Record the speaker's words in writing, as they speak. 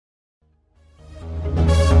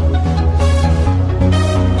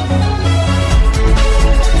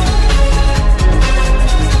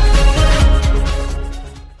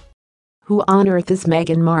Who on earth is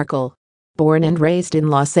Meghan Markle? Born and raised in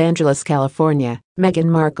Los Angeles, California, Meghan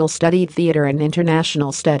Markle studied theater and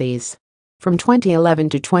international studies. From 2011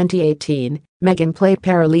 to 2018, Meghan played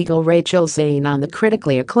paralegal Rachel Zane on the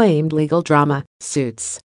critically acclaimed legal drama,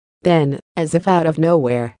 Suits. Then, as if out of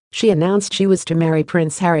nowhere, she announced she was to marry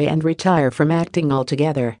Prince Harry and retire from acting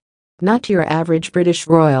altogether. Not your average British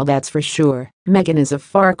royal, that's for sure. Meghan is a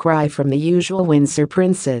far cry from the usual Windsor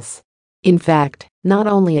princess. In fact, not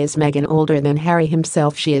only is Meghan older than Harry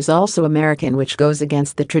himself, she is also American, which goes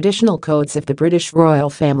against the traditional codes of the British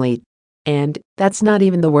royal family. And that's not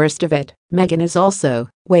even the worst of it. Meghan is also,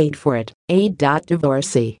 wait for it, a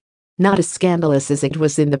divorcee. Not as scandalous as it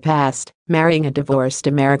was in the past, marrying a divorced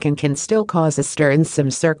American can still cause a stir in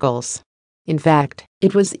some circles. In fact,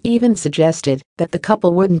 it was even suggested that the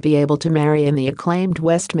couple wouldn't be able to marry in the acclaimed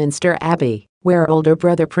Westminster Abbey, where older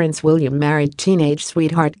brother Prince William married teenage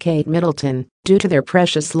sweetheart Kate Middleton, due to their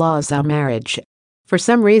precious laws on marriage. For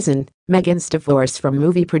some reason, Meghan's divorce from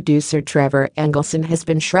movie producer Trevor Engelson has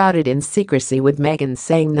been shrouded in secrecy, with Meghan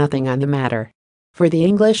saying nothing on the matter. For the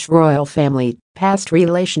English royal family, past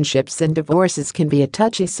relationships and divorces can be a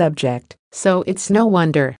touchy subject, so it's no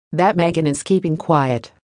wonder that Meghan is keeping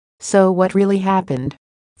quiet. So what really happened?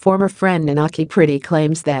 Former friend Nanaki Pretty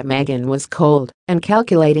claims that Meghan was cold and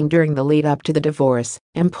calculating during the lead-up to the divorce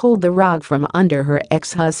and pulled the rug from under her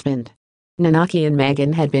ex-husband. Nanaki and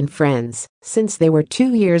Meghan had been friends since they were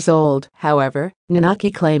 2 years old. However,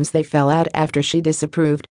 Nanaki claims they fell out after she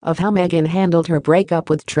disapproved of how Meghan handled her breakup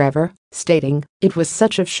with Trevor, stating, "It was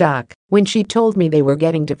such a shock when she told me they were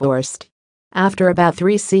getting divorced. After about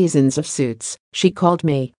 3 seasons of Suits, she called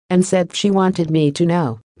me and said she wanted me to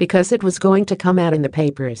know because it was going to come out in the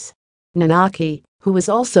papers." Nanaki, who was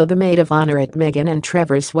also the maid of honor at Meghan and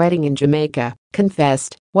Trevor's wedding in Jamaica,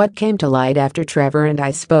 confessed, "What came to light after Trevor and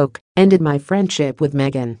I spoke ended my friendship with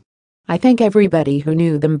Meghan. I think everybody who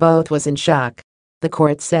knew them both was in shock." The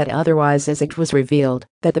court said otherwise, as it was revealed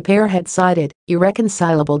that the pair had cited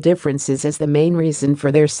irreconcilable differences as the main reason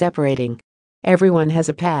for their separating. Everyone has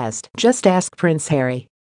a past, just ask Prince Harry.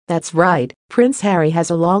 That's right, Prince Harry has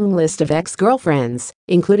a long list of ex-girlfriends,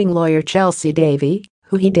 including lawyer Chelsea Davy,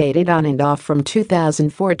 who he dated on and off from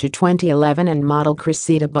 2004 to 2011, and model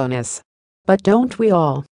Cressida Bonas. But don't we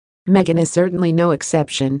all? Meghan is certainly no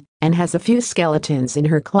exception and has a few skeletons in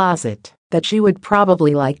her closet that she would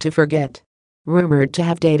probably like to forget. Rumored to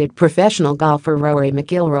have dated professional golfer Rory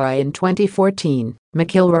McIlroy in 2014,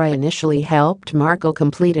 McIlroy initially helped Markle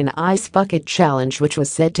complete an ice bucket challenge, which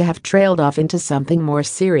was said to have trailed off into something more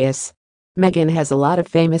serious. Meghan has a lot of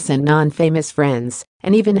famous and non-famous friends,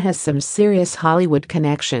 and even has some serious Hollywood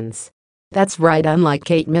connections. That's right, unlike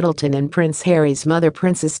Kate Middleton and Prince Harry's mother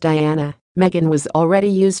Princess Diana, Meghan was already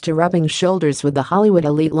used to rubbing shoulders with the Hollywood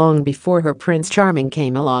elite long before her Prince Charming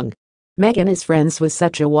came along. Meghan is friends with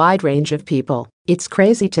such a wide range of people, it's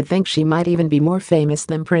crazy to think she might even be more famous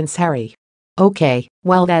than Prince Harry. Okay,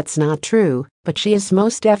 well, that's not true, but she is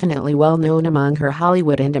most definitely well known among her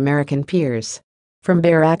Hollywood and American peers. From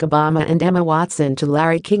Barack Obama and Emma Watson to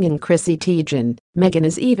Larry King and Chrissy Teigen, Meghan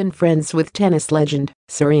is even friends with tennis legend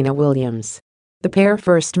Serena Williams. The pair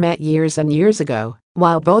first met years and years ago,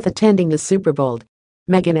 while both attending the Super Bowl.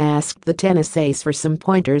 Meghan asked the tennis ace for some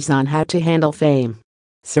pointers on how to handle fame.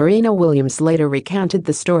 Serena Williams later recounted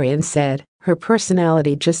the story and said, "Her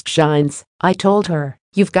personality just shines. I told her,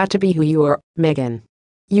 'You've got to be who you are, Meghan.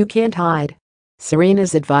 You can't hide.'"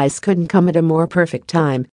 Serena's advice couldn't come at a more perfect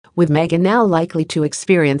time, with Meghan now likely to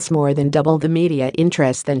experience more than double the media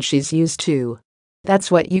interest than she's used to.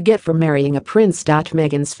 That's what you get for marrying a prince.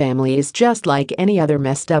 Meghan's family is just like any other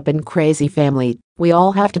messed up and crazy family, we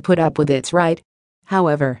all have to put up with it, right?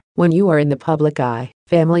 However, when you are in the public eye,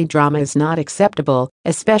 family drama is not acceptable,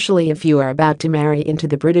 especially if you are about to marry into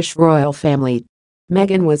the British royal family.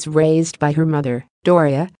 Meghan was raised by her mother,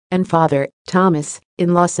 Doria, and father, Thomas,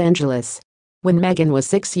 in Los Angeles. When Meghan was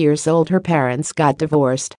 6 years old, her parents got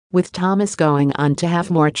divorced, with Thomas going on to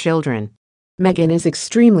have more children. Meghan is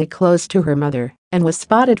extremely close to her mother and was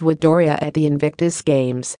spotted with Doria at the Invictus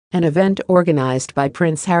Games, an event organized by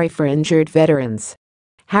Prince Harry for injured veterans.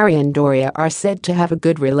 Harry and Doria are said to have a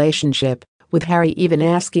good relationship, with Harry even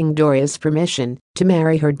asking Doria's permission to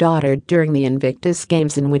marry her daughter during the Invictus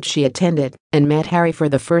Games, in which she attended and met Harry for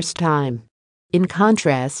the first time. In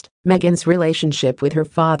contrast, Meghan's relationship with her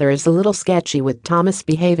father is a little sketchy, with Thomas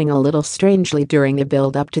behaving a little strangely during the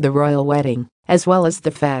build-up to the royal wedding, as well as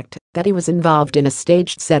the fact that he was involved in a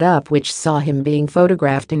staged setup which saw him being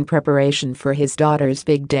photographed in preparation for his daughter's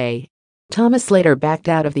big day. Thomas later backed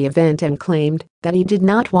out of the event and claimed that he did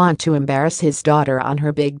not want to embarrass his daughter on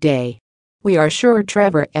her big day. "We are sure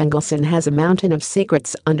Trevor Engelson has a mountain of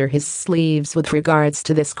secrets under his sleeves with regards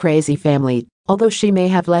to this crazy family. Although she may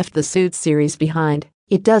have left the Suits series behind,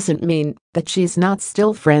 it doesn't mean that she's not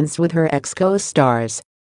still friends with her ex-co-stars."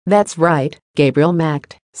 That's right, Gabriel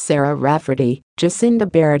Macht, Sarah Rafferty,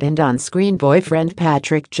 Jacinda Barrett and on-screen boyfriend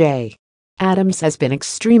Patrick J. Adams has been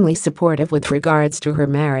extremely supportive with regards to her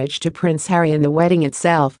marriage to Prince Harry and the wedding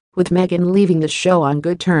itself, with Meghan leaving the show on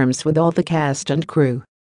good terms with all the cast and crew.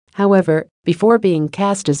 However, before being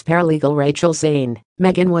cast as paralegal Rachel Zane,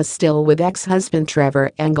 Meghan was still with ex-husband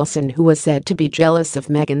Trevor Engelson, who was said to be jealous of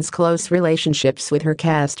Meghan's close relationships with her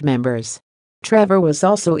cast members. Trevor was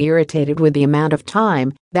also irritated with the amount of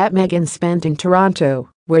time that Meghan spent in Toronto,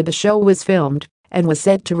 where the show was filmed, and was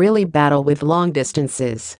said to really battle with long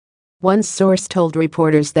distances. One source told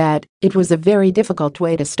reporters that it was a very difficult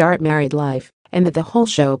way to start married life, and that the whole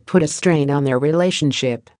show put a strain on their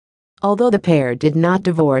relationship. Although the pair did not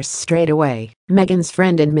divorce straight away, Meghan's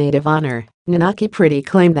friend and maid of honor, Nanaki Pretty,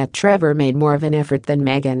 claimed that Trevor made more of an effort than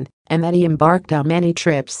Meghan, and that he embarked on many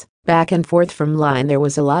trips back and forth from line. There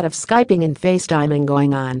was a lot of Skyping and FaceTiming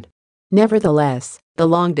going on. Nevertheless, the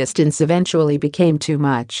long distance eventually became too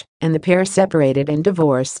much, and the pair separated and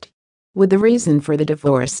divorced. With the reason for the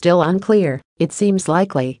divorce still unclear, it seems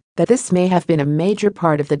likely that this may have been a major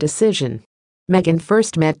part of the decision. Meghan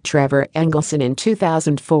first met Trevor Engelson in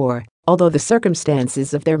 2004, although the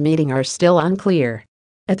circumstances of their meeting are still unclear.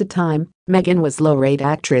 At the time, Meghan was a low-rate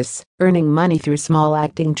actress, earning money through small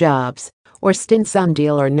acting jobs or stints on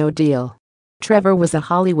Deal or No Deal. Trevor was a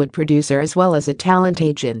Hollywood producer as well as a talent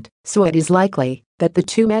agent, so it is likely that the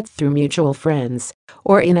two met through mutual friends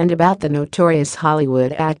or in and about the notorious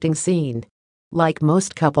Hollywood acting scene. Like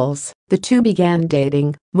most couples, the two began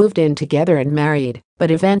dating, moved in together and married,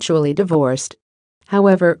 but eventually divorced.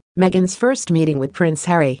 However, Meghan's first meeting with Prince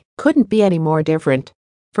Harry couldn't be any more different.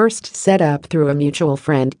 First set up through a mutual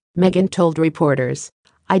friend, Meghan told reporters,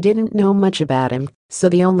 "I didn't know much about him, so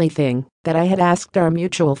the only thing that I had asked our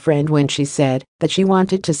mutual friend when she said that she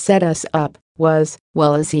wanted to set us up was,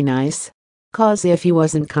 well, is he nice? 'Cause if he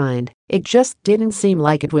wasn't kind, it just didn't seem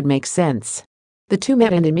like it would make sense." The two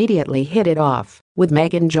met and immediately hit it off, with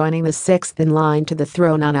Meghan joining the sixth in line to the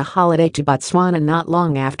throne on a holiday to Botswana not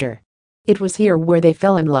long after. It was here where they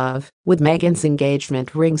fell in love, with Meghan's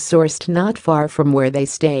engagement ring sourced not far from where they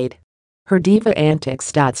stayed. Her diva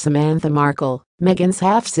antics. Samantha Markle, Meghan's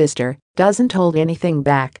half-sister, doesn't hold anything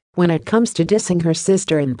back when it comes to dissing her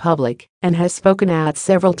sister in public and has spoken out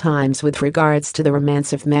several times with regards to the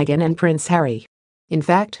romance of Meghan and Prince Harry. In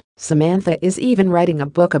fact, Samantha is even writing a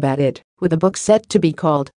book about it, with a book set to be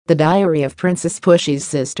called The Diary of Princess Pushy's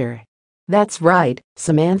Sister. That's right,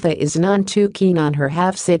 Samantha is none too keen on her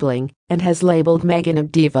half-sibling and has labeled Meghan a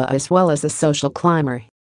diva as well as a social climber.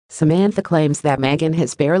 Samantha claims that Meghan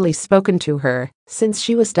has barely spoken to her since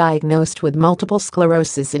she was diagnosed with multiple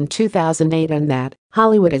sclerosis in 2008 and that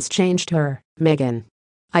Hollywood has changed her, Meghan.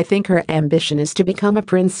 "I think her ambition is to become a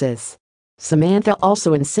princess." Samantha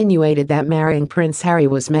also insinuated that marrying Prince Harry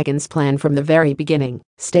was Meghan's plan from the very beginning,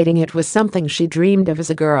 stating it was something she dreamed of as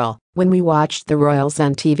a girl when we watched the royals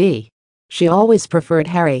on TV. She always preferred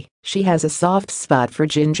Harry. She has a soft spot for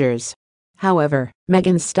gingers. However,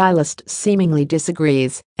 Meghan's stylist seemingly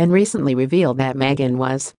disagrees and recently revealed that Meghan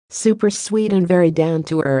was super sweet and very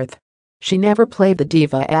down-to-earth. She never played the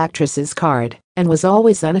diva actress's card and was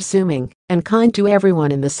always unassuming and kind to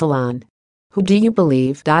everyone in the salon. Who do you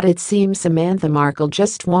believe? It seems Samantha Markle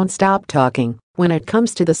just won't stop talking when it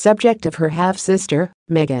comes to the subject of her half-sister,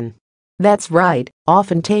 Meghan. That's right,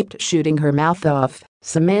 often taped shooting her mouth off,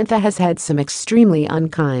 Samantha has had some extremely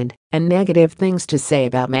unkind and negative things to say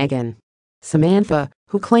about Meghan. Samantha,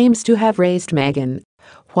 who claims to have raised Meghan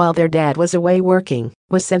while their dad was away working,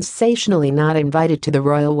 was sensationally not invited to the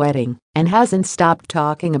royal wedding and hasn't stopped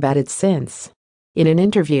talking about it since. In an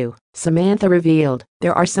interview, Samantha revealed,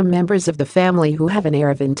 "There are some members of the family who have an air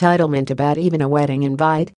of entitlement about even a wedding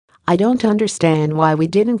invite. I don't understand why we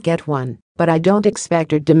didn't get one, but I don't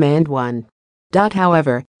expect or demand one."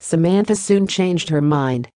 However, Samantha soon changed her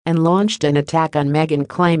mind and launched an attack on Meghan,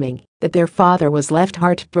 claiming that their father was left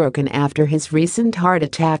heartbroken after his recent heart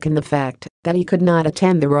attack and the fact that he could not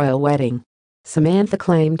attend the royal wedding. Samantha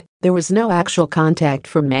claimed there was no actual contact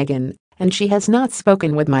from Meghan, and she has not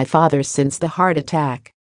spoken with my father since the heart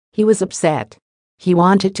attack. He was upset. He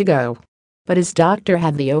wanted to go. But his doctor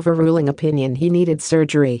had the overruling opinion he needed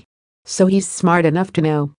surgery. So he's smart enough to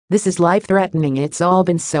know, this is life-threatening. It's all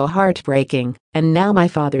been so heartbreaking, and now my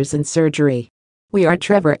father's in surgery.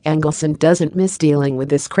 Trevor Engelson doesn't miss dealing with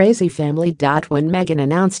this crazy family. When Meghan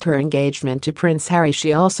announced her engagement to Prince Harry,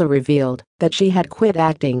 she also revealed that she had quit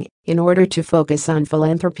acting in order to focus on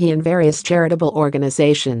philanthropy and various charitable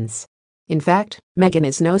organizations. In fact, Meghan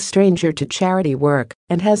is no stranger to charity work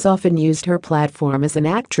and has often used her platform as an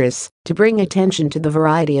actress to bring attention to the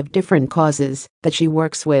variety of different causes that she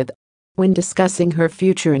works with. When discussing her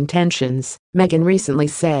future intentions, Meghan recently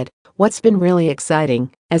said, "What's been really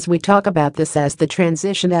exciting, as we talk about this as the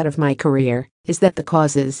transition out of my career, is that the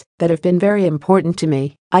causes that have been very important to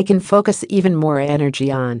me, I can focus even more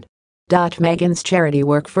energy on." Meghan's charity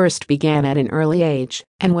work first began at an early age,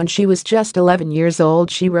 and when she was just 11 years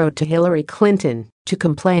old she wrote to Hillary Clinton to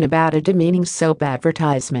complain about a demeaning soap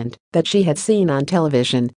advertisement that she had seen on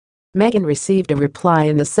television. Meghan received a reply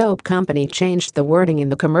and the soap company changed the wording in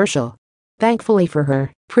the commercial. Thankfully for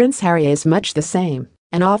her, Prince Harry is much the same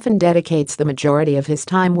and often dedicates the majority of his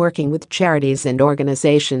time working with charities and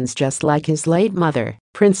organizations, just like his late mother,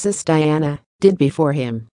 Princess Diana, did before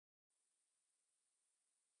him.